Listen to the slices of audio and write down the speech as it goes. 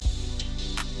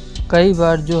कई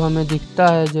बार जो हमें दिखता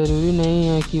है ज़रूरी नहीं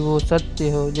है कि वो सत्य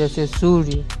हो। जैसे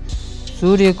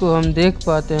सूर्य को हम देख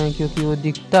पाते हैं क्योंकि वो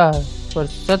दिखता है, पर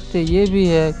सत्य ये भी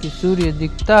है कि सूर्य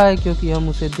दिखता है क्योंकि हम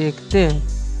उसे देखते हैं।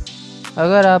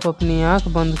 अगर आप अपनी आंख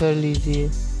बंद कर लीजिए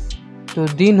तो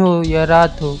दिन हो या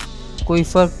रात हो, कोई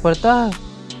फर्क पड़ता है?